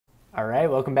All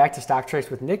right, welcome back to Stock Trades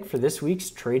with Nick for this week's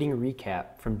trading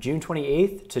recap from June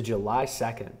 28th to July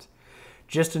 2nd.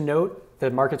 Just a note, the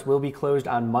markets will be closed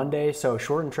on Monday, so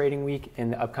shortened trading week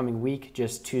in the upcoming week,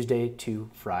 just Tuesday to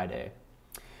Friday.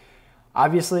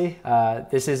 Obviously,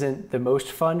 this isn't the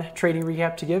most fun trading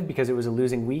recap to give because it was a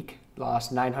losing week,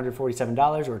 lost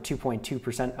 $947 or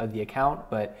 2.2% of the account,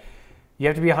 but you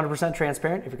have to be 100%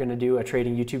 transparent if you're going to do a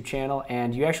trading YouTube channel,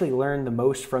 and you actually learn the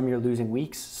most from your losing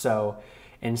weeks. So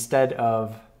instead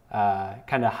of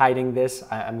kind of hiding this,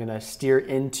 I'm going to steer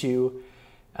into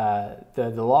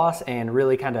the loss and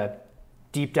really kind of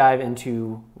deep dive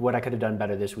into what I could have done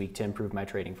better this week to improve my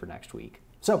trading for next week.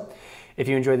 So if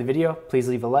you enjoyed the video, please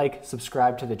leave a like,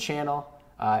 subscribe to the channel,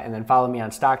 and then follow me on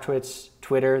StockTwits,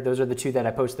 Twitter. Those are the two that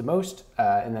I post the most,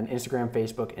 and then Instagram,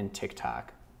 Facebook, and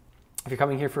TikTok. If you're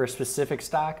coming here for a specific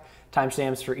stock,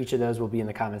 timestamps for each of those will be in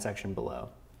the comment section below.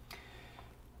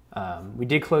 We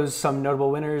did close some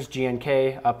notable winners,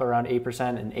 GNK up around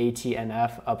 8% and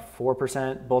ATNF up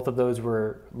 4%. Both of those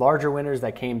were larger winners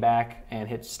that came back and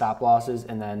hit stop losses,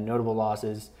 and then notable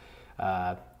losses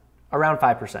around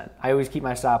 5%. I always keep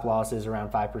my stop losses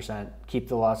around 5%, keep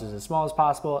the losses as small as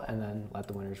possible, and then let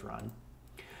the winners run.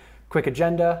 Quick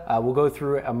agenda, we'll go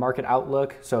through a market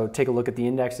outlook. So take a look at the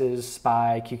indexes,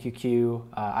 SPY,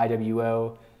 QQQ,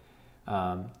 IWO,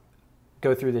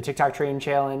 go through the Tik Tok Trading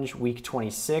Challenge, week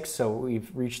 26, so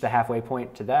we've reached the halfway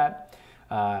point to that.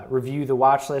 Review the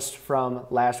watch list from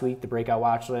last week, the breakout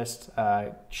watch list,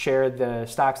 share the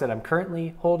stocks that I'm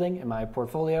currently holding in my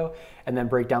portfolio, and then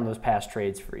break down those past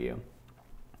trades for you.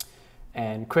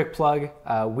 And quick plug,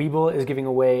 Webull is giving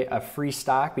away a free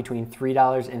stock between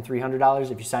 $3 and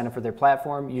 $300 if you sign up for their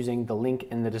platform using the link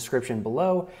in the description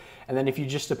below. And then if you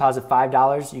just deposit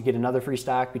 $5, you get another free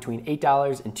stock between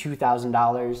 $8 and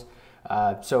 $2,000.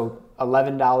 So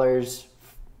 $11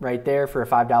 right there for a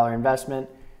 $5 investment.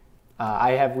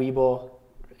 I have Webull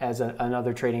as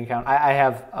another trading account. I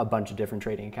have a bunch of different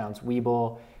trading accounts,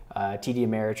 Webull, TD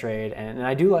Ameritrade, and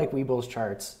I do like Webull's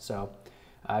charts, so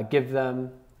give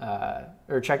them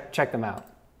or check them out.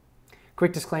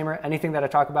 Quick disclaimer, anything that I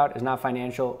talk about is not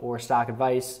financial or stock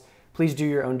advice. Please do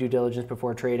your own due diligence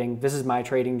before trading. This is my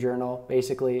trading journal,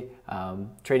 basically.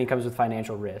 Trading comes with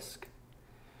financial risk.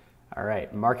 All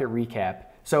right, market recap.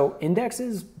 So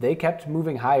indexes, they kept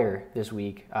moving higher this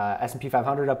week. S&P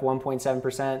 500 up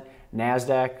 1.7%,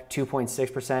 NASDAQ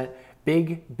 2.6%.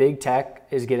 Big tech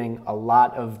is getting a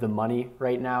lot of the money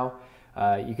right now.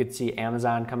 You could see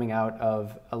Amazon coming out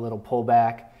of a little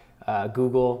pullback,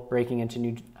 Google breaking into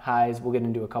new highs. We'll get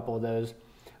into a couple of those.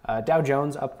 Dow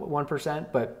Jones up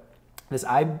 1%, but this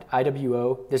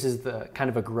IWO, this is the kind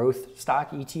of a growth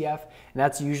stock ETF, and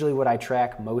that's usually what I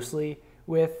track mostly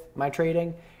with my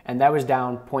trading, and that was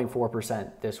down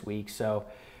 0.4% this week. So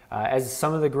as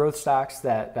some of the growth stocks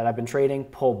that I've been trading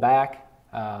pull back,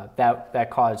 that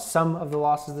caused some of the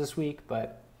losses this week,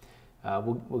 but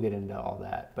we'll get into all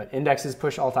that. But indexes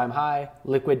push all-time high,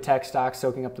 liquid tech stocks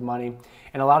soaking up the money,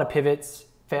 and a lot of pivots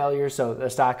failures. So the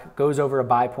stock goes over a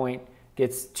buy point,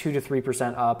 gets 2 to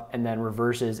 3% up, and then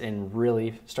reverses and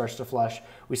really starts to flush.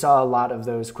 We saw a lot of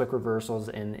those quick reversals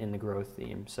in the growth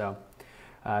theme. So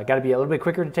got to be a little bit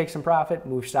quicker to take some profit,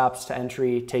 move stops to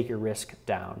entry, take your risk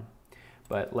down.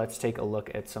 But let's take a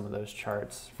look at some of those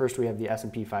charts. First, we have the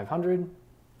S&P 500.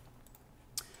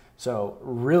 So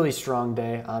really strong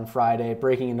day on Friday,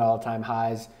 breaking into all-time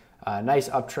highs. Nice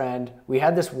uptrend. We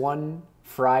had this one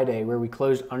Friday where we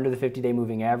closed under the 50-day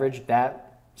moving average.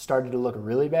 That started to look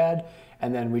really bad,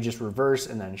 and then we just reversed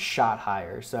and then shot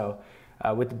higher. So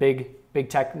with the big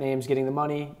tech names getting the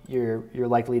money, you're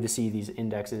likely to see these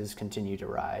indexes continue to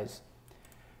rise.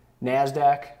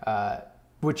 NASDAQ,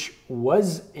 which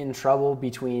was in trouble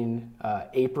between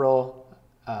April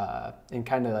and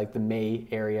kind of like the May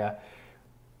area,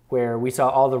 where we saw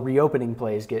all the reopening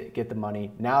plays get the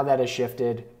money. Now that has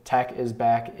shifted. Tech is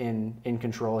back in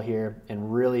control here,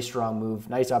 and really strong move.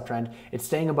 Nice uptrend. It's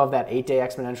staying above that 8-day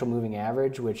exponential moving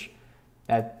average, which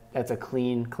that's a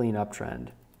clean uptrend.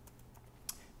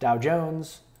 Dow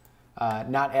Jones,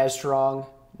 not as strong,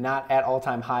 not at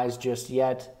all-time highs just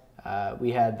yet.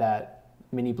 We had that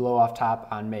mini blow off top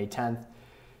on May 10th.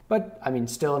 But, I mean,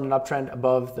 still in an uptrend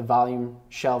above the volume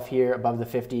shelf here, above the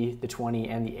 50, the 20,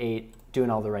 and the 8, doing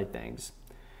all the right things.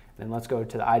 Then let's go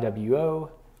to the IWO,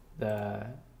 the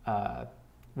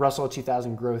Russell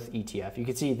 2000 Growth ETF. You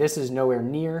can see this is nowhere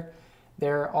near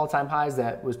their all-time highs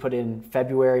that was put in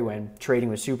February when trading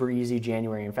was super easy,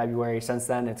 January and February. Since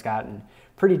then, it's gotten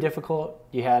pretty difficult.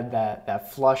 You had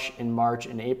that flush in March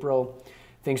and April.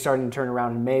 Things starting to turn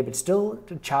around in May, but still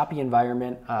a choppy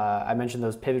environment. I mentioned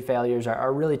those pivot failures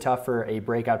are really tough for a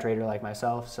breakout trader like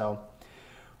myself. So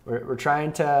we're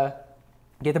trying to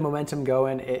get the momentum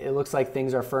going. It looks like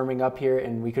things are firming up here,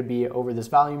 and we could be over this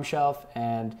volume shelf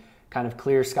and kind of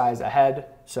clear skies ahead.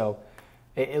 So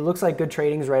it looks like good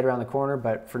trading is right around the corner,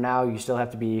 but for now, you still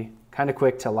have to be kind of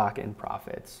quick to lock in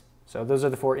profits. So those are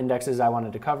the 4 indexes I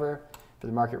wanted to cover for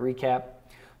the market recap.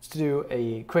 Let's do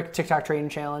a quick TikTok trading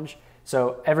challenge.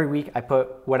 So every week I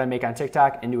put what I make on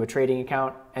TikTok into a trading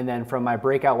account, and then from my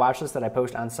breakout watch list that I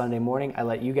post on Sunday morning, I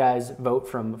let you guys vote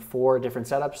from 4 different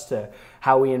setups to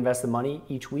how we invest the money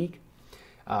each week.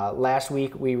 Last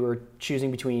week we were choosing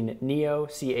between NEO,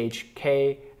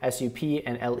 CHK, SUP,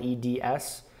 and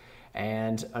LEDS.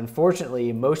 And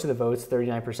unfortunately, most of the votes,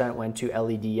 39%, went to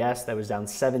LEDS. That was down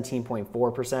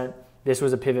 17.4%. This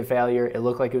was a pivot failure. It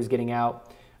looked like it was getting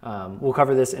out. We'll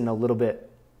cover this in a little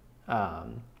bit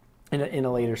in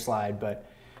a later slide, but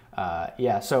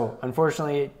yeah, so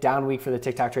unfortunately, down week for the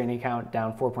TikTok trading account,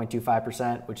 down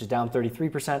 4.25%, which is down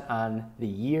 33% on the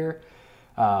year.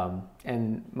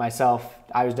 And myself,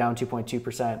 I was down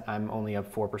 2.2%. I'm only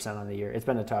up 4% on the year. It's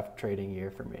been a tough trading year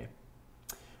for me.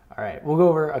 All right, we'll go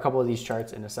over a couple of these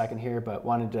charts in a second here, but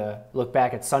wanted to look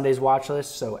back at Sunday's watch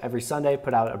list. So every Sunday,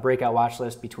 put out a breakout watch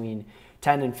list between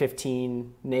 10 and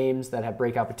 15 names that have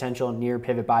breakout potential near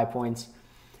pivot buy points.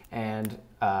 And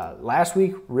last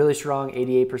week, really strong,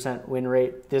 88% win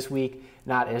rate. This week,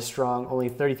 not as strong, only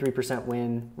 33%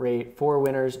 win rate, 4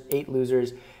 winners, 8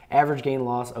 losers, average gain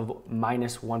loss of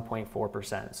minus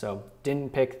 1.4%. So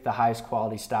didn't pick the highest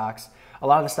quality stocks. A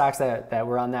lot of the stocks that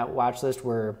were on that watch list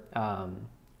were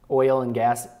oil and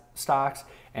gas stocks,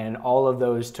 and all of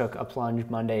those took a plunge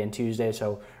Monday and Tuesday,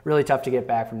 so really tough to get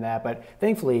back from that. But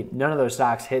thankfully, none of those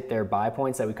stocks hit their buy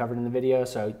points that we covered in the video,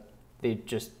 so they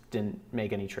just didn't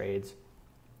make any trades.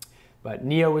 But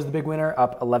NEO was the big winner,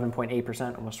 up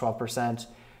 11.8%, almost 12%.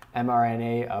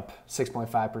 mRNA up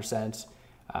 6.5%.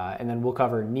 And then we'll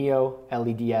cover NEO,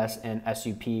 LEDS, and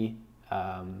SUP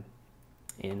in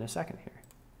a second here.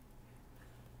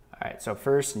 All right, so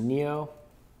first NEO.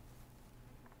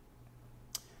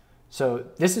 So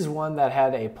this is one that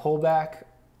had a pullback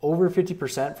over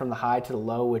 50% from the high to the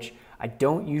low, which I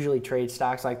don't usually trade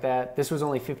stocks like that. This was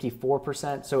only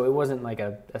 54%, so it wasn't like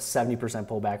a 70%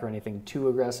 pullback or anything too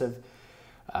aggressive.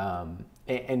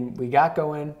 And we got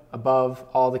going above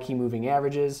all the key moving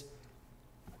averages.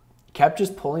 Kept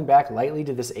just pulling back lightly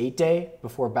to this 8-day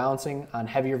before bouncing on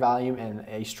heavier volume and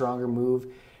a stronger move,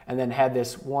 and then had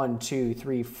this 1, 2,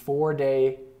 3,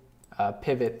 4-day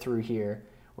pivot through here,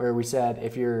 where we said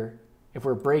if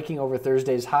we're breaking over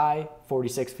Thursday's high,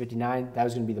 46.59, that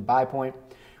was going to be the buy point.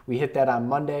 We hit that on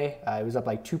Monday. It was up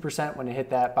like 2% when it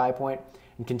hit that buy point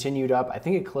and continued up. I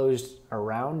think it closed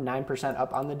around 9%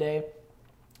 up on the day.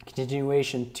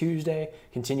 Continuation Tuesday,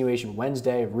 continuation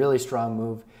Wednesday, really strong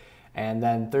move. And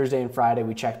then Thursday and Friday,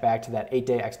 we checked back to that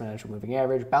 8-day exponential moving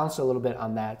average, bounced a little bit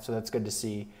on that, so that's good to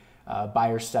see.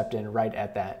 Buyers stepped in right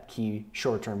at that key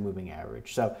short-term moving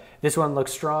average. So this one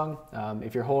looks strong.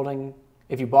 If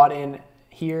you bought in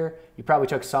here, you probably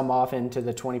took some off into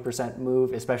the 20%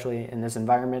 move, especially in this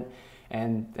environment,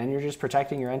 and then you're just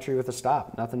protecting your entry with a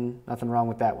stop. Nothing wrong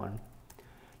with that one.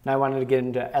 Now I wanted to get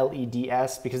into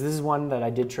LEDS because this is one that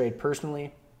I did trade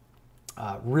personally.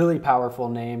 Really powerful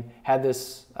name. Had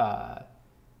this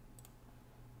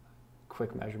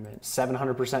quick measurement,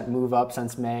 700% move up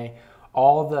since May.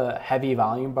 All the heavy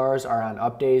volume bars are on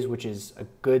up days, which is a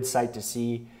good sight to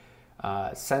see.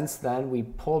 Since then, we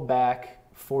pulled back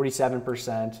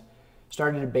 47%,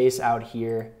 started to base out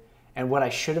here. And what I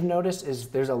should have noticed is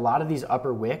there's a lot of these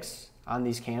upper wicks on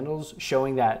these candles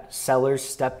showing that sellers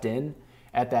stepped in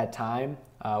at that time.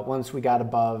 Once we got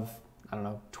above, I don't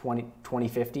know,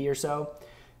 2050 or so.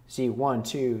 See 1,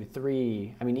 2,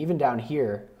 3, I mean, even down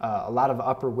here, a lot of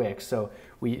upper wicks. So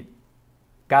we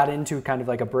got into kind of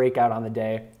like a breakout on the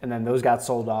day, and then those got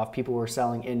sold off. People were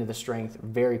selling into the strength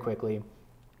very quickly.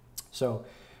 So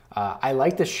I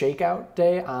like the shakeout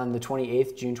day on the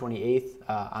 28th, June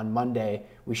 28th. On Monday,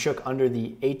 we shook under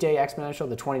the 8-day exponential,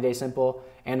 the 20-day simple,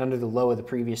 and under the low of the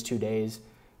previous 2 days.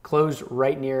 Closed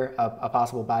right near a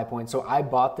possible buy point. So I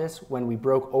bought this when we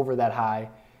broke over that high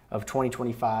of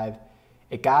 2025.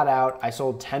 It got out. I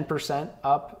sold 10%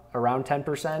 up, around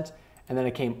 10%, and then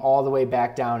it came all the way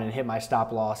back down and hit my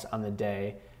stop loss on the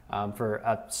day for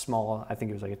a small, I think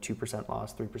it was like a 2%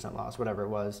 loss, 3% loss, whatever it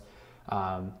was.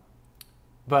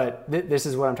 But this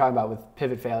is what I'm talking about with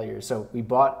pivot failures. So we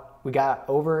got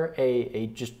over a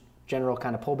just general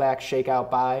kind of pullback,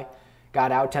 shakeout buy,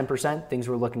 got out 10%, things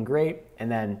were looking great, and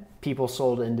then people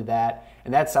sold into that.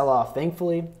 And that sell-off,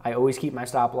 thankfully, I always keep my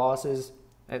stop losses.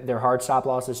 They're hard stop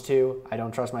losses too. I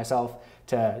don't trust myself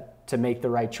to make the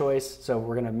right choice, so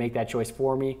we're gonna make that choice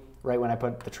for me right when I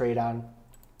put the trade on.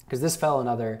 because this fell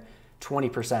another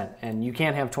 20%, and you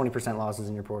can't have 20% losses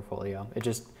in your portfolio. It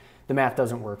just, the math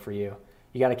doesn't work for you.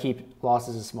 You got to keep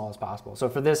losses as small as possible. So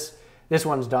for this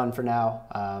one's done for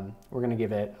now. We're going to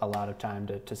give it a lot of time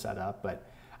to set up, but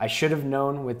I should have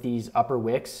known with these upper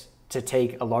wicks to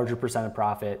take a larger percent of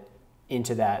profit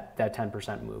into that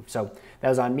 10% move. So that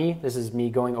was on me. This is me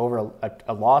going over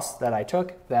a loss that I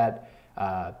took, that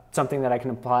something that I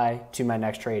can apply to my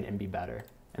next trade and be better.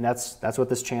 And that's what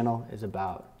this channel is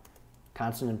about.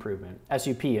 Constant improvement.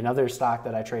 SUP, another stock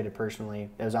that I traded personally,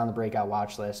 that was on the breakout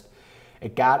watch list.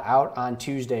 It got out on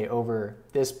Tuesday over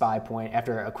this buy point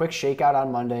after a quick shakeout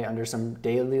on Monday under some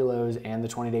daily lows and the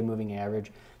 20-day moving average.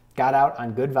 Got out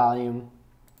on good volume.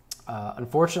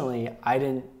 Unfortunately, I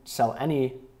didn't sell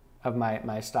any of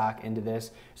my stock into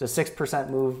this. It's a 6%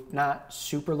 move, not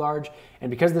super large. And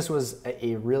because this was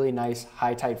a really nice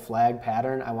high tight flag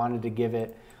pattern, I wanted to give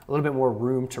it a little bit more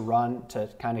room to run to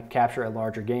kind of capture a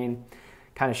larger gain.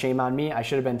 Kind of shame on me. I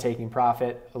should have been taking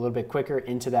profit a little bit quicker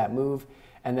into that move.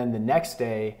 And then the next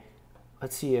day,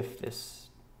 let's see if this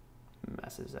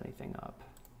messes anything up.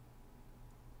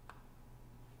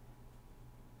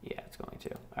 Yeah, it's going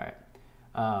to. All right.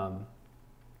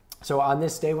 So on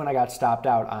this day when I got stopped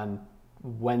out on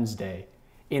Wednesday,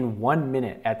 in 1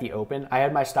 minute at the open, I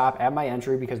had my stop at my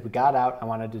entry because we got out. I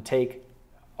wanted to take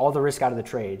all the risk out of the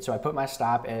trade. So I put my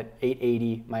stop at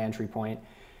 880, my entry point.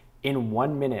 In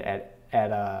 1 minute at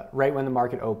right when the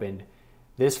market opened,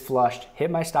 this flushed,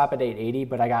 hit my stop at 880,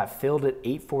 but I got filled at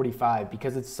 845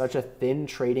 because it's such a thin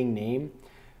trading name.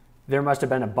 There must have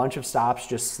been a bunch of stops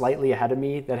just slightly ahead of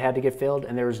me that had to get filled,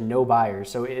 and there was no buyers.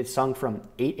 So it sunk from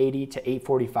 880 to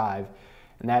 845,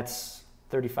 and that's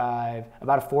 35,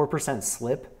 about a 4%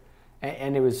 slip.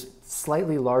 And it was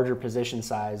slightly larger position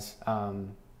size.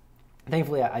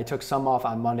 Thankfully, I took some off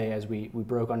on Monday as we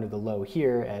broke under the low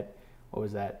here at, what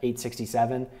was that,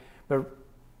 867. But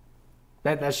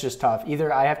that's just tough.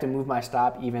 Either I have to move my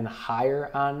stop even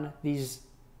higher on these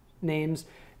names,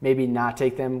 maybe not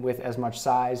take them with as much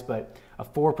size, but a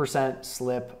 4%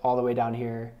 slip all the way down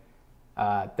here,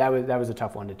 that was a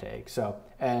tough one to take. So,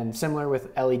 and similar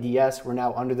with LEDS, we're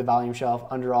now under the volume shelf,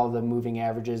 under all the moving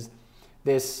averages.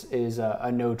 This is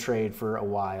a no trade for a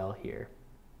while here.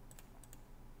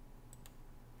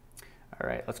 All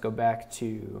right, let's go back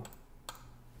to,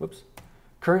 whoops.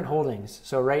 Current holdings.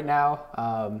 So right now,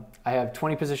 I have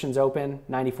 20 positions open,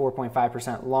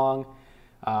 94.5% long.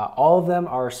 All of them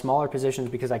are smaller positions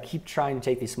because I keep trying to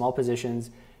take these small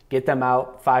positions, get them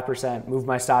out 5%, move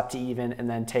my stop to even, and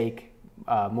then take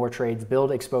more trades,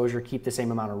 build exposure, keep the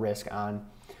same amount of risk on.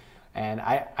 And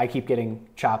I keep getting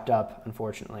chopped up,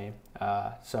 unfortunately.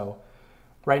 So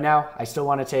right now, I still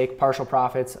want to take partial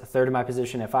profits, a third of my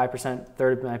position at 5%, a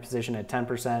third of my position at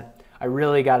 10%. I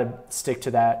really got to stick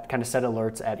to that, kind of set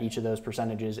alerts at each of those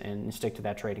percentages and stick to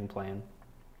that trading plan.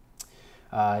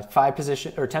 10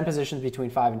 positions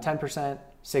between 5 and 10%,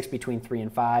 6 between 3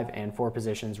 and 5, and 4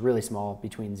 positions really small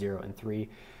between 0 and 3.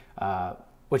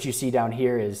 What you see down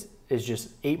here is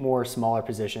just 8 more smaller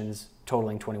positions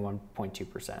totaling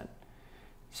 21.2%.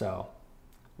 So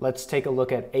let's take a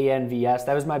look at ANVS.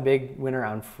 That was my big winner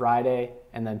on Friday,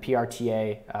 and then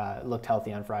PRTA looked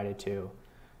healthy on Friday too.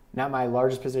 Not my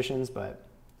largest positions, but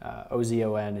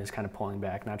OZON is kind of pulling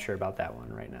back. Not sure about that one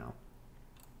right now.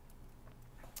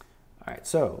 All right,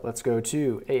 so let's go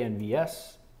to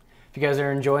ANVS. If you guys are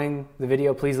enjoying the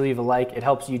video, please leave a like. It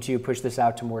helps YouTube push this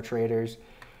out to more traders,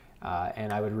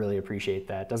 and I would really appreciate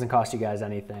that. Doesn't cost you guys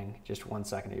anything, just 1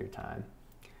 second of your time.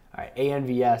 All right,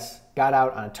 ANVS got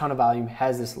out on a ton of volume,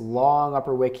 has this long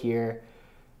upper wick here,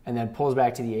 and then pulls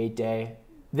back to the 8-day.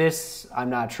 This I'm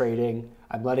not trading.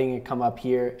 I'm letting it come up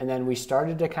here. And then we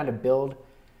started to kind of build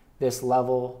this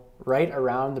level right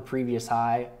around the previous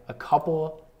high. A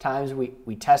couple times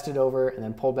we tested over and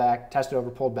then pulled back, tested over,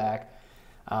 pulled back.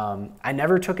 I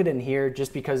never took it in here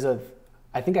just because of,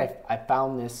 I think I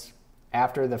found this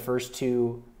after the first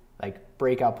 2 like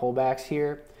breakout pullbacks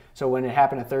here. So when it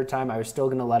happened a third time, I was still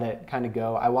gonna let it kind of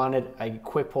go. I wanted a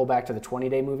quick pullback to the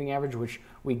 20-day moving average, which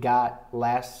we got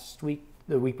last week,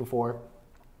 the week before.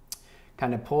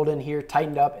 Kind of pulled in here,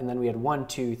 tightened up, and then we had 1,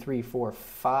 2, 3, 4,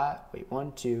 5. Wait,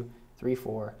 1, 2, 3,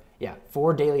 4. Yeah,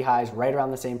 4 daily highs right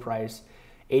around the same price,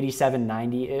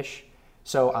 87.90-ish.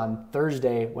 So on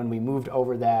Thursday, when we moved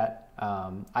over that,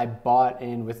 I bought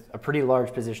in with a pretty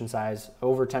large position size,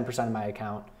 over 10% of my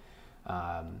account.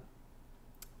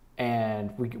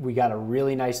 And we got a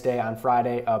really nice day on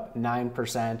Friday, up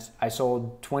 9%. I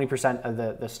sold 20% of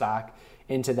the stock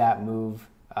into that move.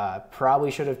 Probably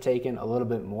should have taken a little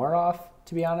bit more off,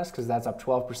 to be honest, because that's up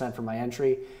 12% from my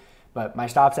entry. But my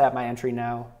stop's at my entry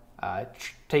now.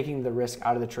 taking the risk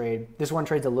out of the trade. This one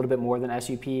trades a little bit more than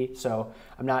SUP, so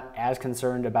I'm not as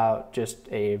concerned about just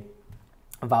a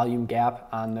volume gap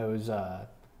on those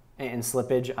and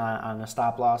slippage on a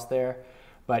stop loss there.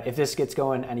 But if this gets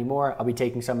going anymore, I'll be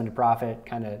taking some into profit,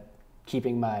 kind of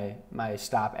keeping my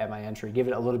stop at my entry, give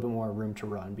it a little bit more room to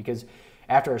run, because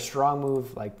after a strong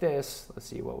move like this, let's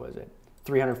see, what was it?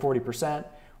 340%,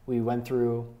 we went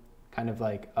through kind of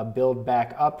like a build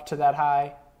back up to that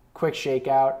high, quick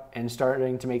shakeout, and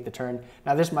starting to make the turn.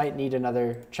 Now this might need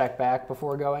another check back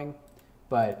before going,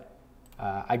 but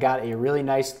I got a really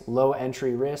nice low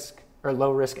risk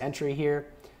entry here,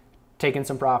 taking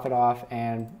some profit off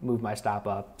and move my stop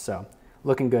up. So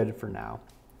looking good for now.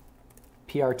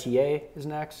 PRTA is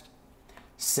next.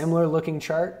 Similar looking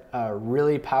chart,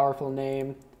 really powerful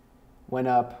name, went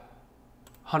up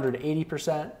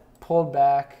 180%, pulled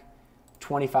back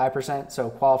 25%, so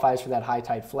qualifies for that high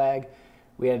tide flag.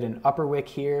 We had an upper wick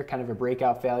here, kind of a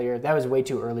breakout failure. That was way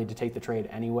too early to take the trade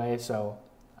anyway, so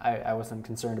I wasn't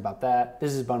concerned about that.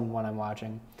 This is one I'm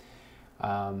watching.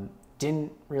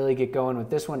 Didn't really get going with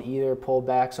this one either, pulled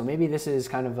back. So maybe this is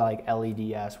kind of like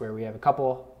LEDS, where we have a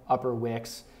couple upper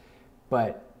wicks,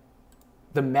 but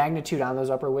the magnitude on those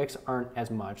upper wicks aren't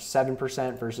as much,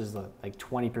 7% versus like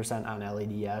 20% on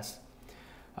LEDS.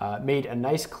 Made a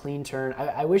nice clean turn.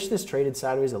 I wish this traded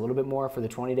sideways a little bit more for the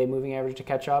 20-day moving average to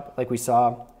catch up, like we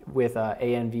saw with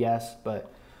ANVS,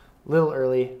 but a little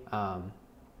early.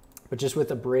 But just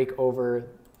with a break over,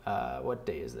 what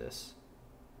day is this?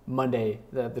 Monday,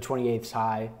 the 28th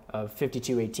high of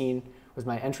 52.18 was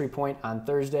my entry point on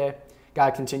Thursday.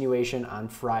 Got a continuation on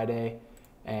Friday,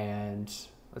 and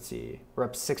let's see, we're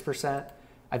up 6%.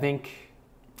 I think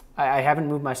I haven't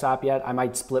moved my stop yet. I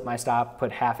might split my stop,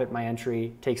 put half at my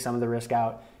entry, take some of the risk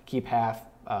out, keep half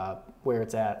where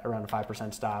it's at, around a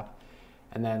 5% stop,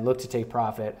 and then look to take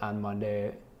profit on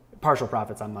Monday, partial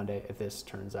profits on Monday if this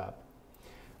turns up.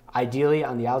 Ideally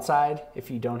on the outside,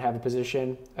 if you don't have a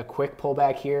position, a quick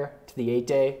pullback here to the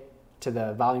 8-day, to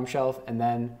the volume shelf, and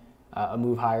then a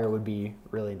move higher would be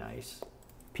really nice.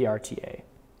 PRTA.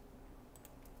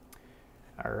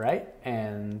 All right,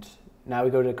 and now we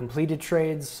go to completed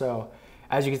trades. So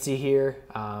as you can see here,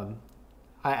 I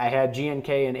had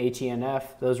GNK and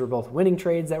ATNF. Those were both winning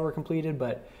trades that were completed,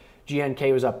 but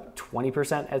GNK was up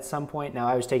 20% at some point. Now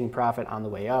I was taking profit on the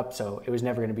way up, so it was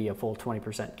never going to be a full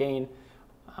 20% gain.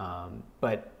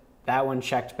 But that one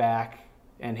checked back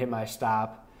and hit my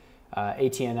stop.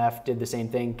 ATNF did the same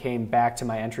thing, came back to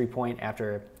my entry point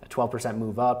after a 12%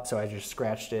 move up, so I just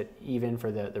scratched it even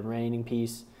for the remaining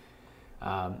piece.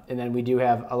 And then we do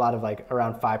have a lot of like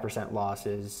around 5%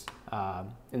 losses,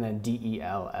 and then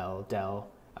DELL.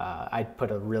 I put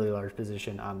a really large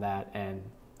position on that, and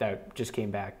that just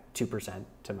came back 2%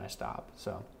 to my stop.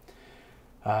 So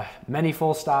many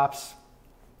full stops.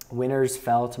 Winners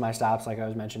fell to my stops, like I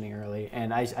was mentioning early,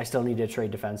 and I still need to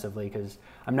trade defensively because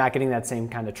I'm not getting that same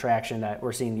kind of traction that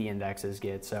we're seeing the indexes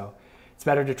get. So it's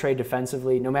better to trade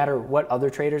defensively, no matter what other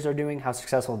traders are doing, how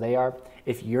successful they are.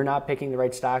 If you're not picking the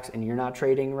right stocks and you're not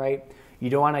trading right, you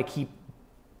don't want to keep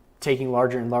taking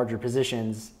larger and larger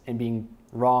positions and being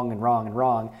wrong and wrong and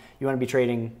wrong. You want to be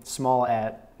trading small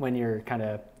at when you're kind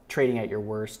of trading at your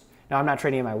worst. Now, I'm not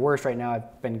trading at my worst right now.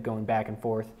 I've been going back and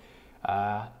forth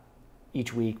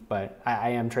each week, but I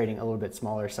am trading a little bit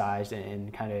smaller sized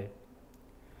and kind of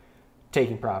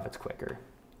taking profits quicker.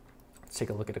 Let's take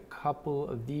a look at a couple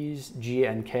of these.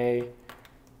 GNK.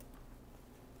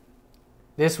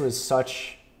 This was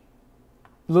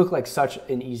looked like such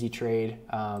an easy trade.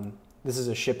 This is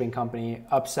a shipping company,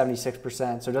 up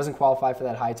 76%, so it doesn't qualify for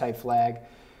that high type flag.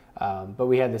 But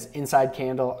we had this inside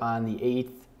candle on the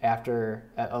 8th after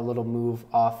a little move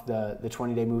off the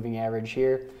 20-day moving average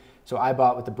here. So I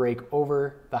bought with the break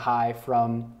over the high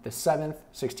from the 7th,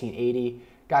 1680,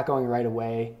 got going right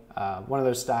away. One of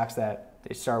those stocks that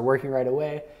they start working right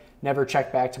away, never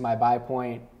checked back to my buy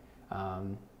point,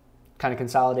 kind of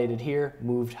consolidated here,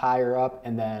 moved higher up,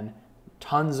 and then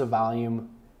tons of volume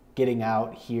getting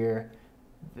out here.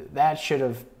 That should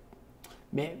have,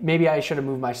 maybe I should have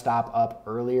moved my stop up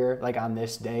earlier, like on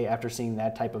this day after seeing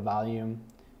that type of volume.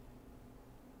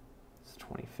 It's the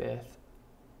 25th.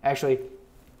 Actually,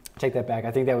 take that back.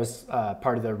 I think that was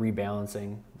part of the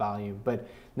rebalancing volume. But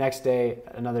next day,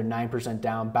 another 9%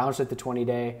 down, bounced at the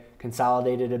 20-day,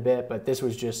 consolidated a bit, but this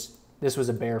was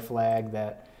a bear flag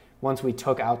that once we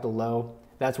took out the low,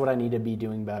 that's what I need to be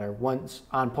doing better. Once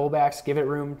on pullbacks, give it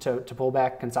room to pull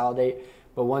back, consolidate,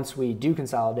 but once we do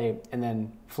consolidate and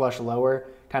then flush lower,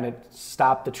 kind of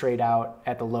stop the trade out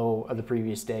at the low of the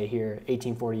previous day here,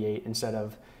 1848, instead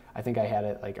of, I think I had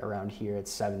it like around here at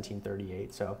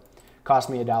 1738. So Cost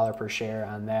me $1 per share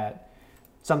on that.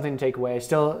 Something to take away.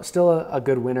 Still a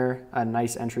good winner, a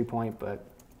nice entry point, but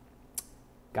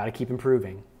got to keep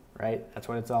improving, right? That's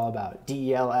what it's all about.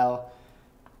 DELL,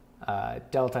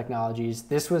 Dell Technologies.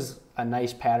 This was a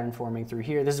nice pattern forming through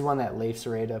here. This is one that Leif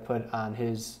Sereda put on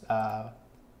his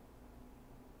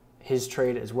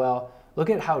trade as well. Look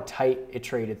at how tight it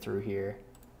traded through here.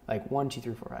 Like 1, 2,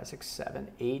 3, 4, 5, 6, 7,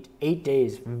 8. 8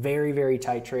 days, very, very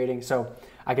tight trading. So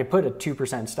I could put a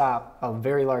 2% stop, a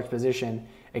very large position.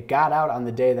 It got out on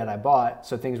the day that I bought,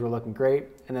 so things were looking great.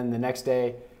 And then the next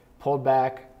day, pulled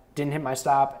back, didn't hit my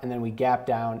stop, and then we gapped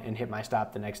down and hit my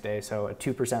stop the next day. So a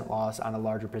 2% loss on a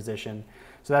larger position.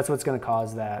 So that's what's going to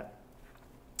cause that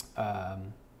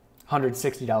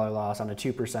 $160 loss on a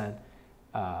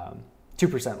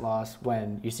 2% loss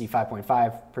when you see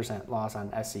 5.5% loss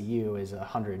on SCU is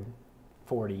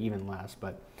 140, even less.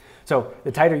 But so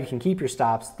the tighter you can keep your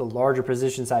stops, the larger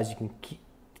position size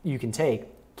you can take,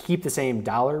 keep the same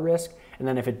dollar risk, and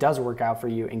then if it does work out for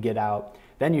you and get out,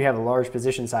 then you have a large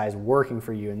position size working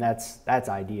for you, and that's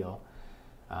ideal.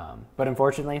 But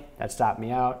unfortunately, that stopped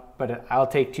me out. But I'll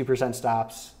take 2%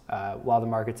 stops while the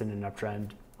market's in an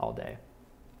uptrend all day.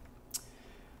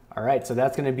 All right, so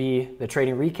that's going to be the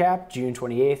trading recap, June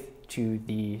 28th to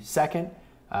the 2nd.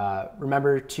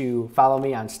 Remember to follow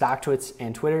me on StockTwits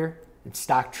and Twitter. It's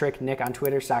Stock Trick Nick on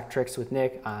Twitter, Stock Tricks with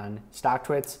Nick on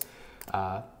StockTwits.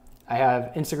 I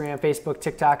have Instagram, Facebook,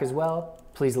 TikTok as well.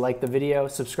 Please like the video,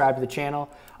 subscribe to the channel.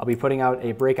 I'll be putting out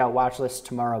a breakout watch list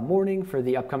tomorrow morning for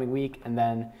the upcoming week, and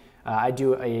then I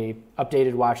do a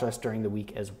updated watch list during the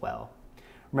week as well.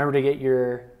 Remember to get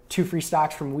your 2 free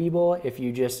stocks from Webull if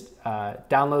you just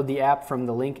download the app from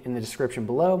the link in the description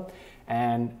below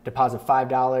and deposit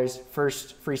 $5.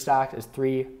 First free stock is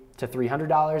 $300 to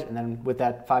 $300, and then with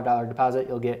that $5 deposit,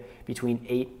 you'll get between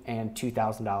 $8,000 and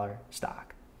 $2,000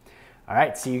 stock. All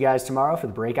right, see you guys tomorrow for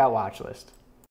the breakout watch list.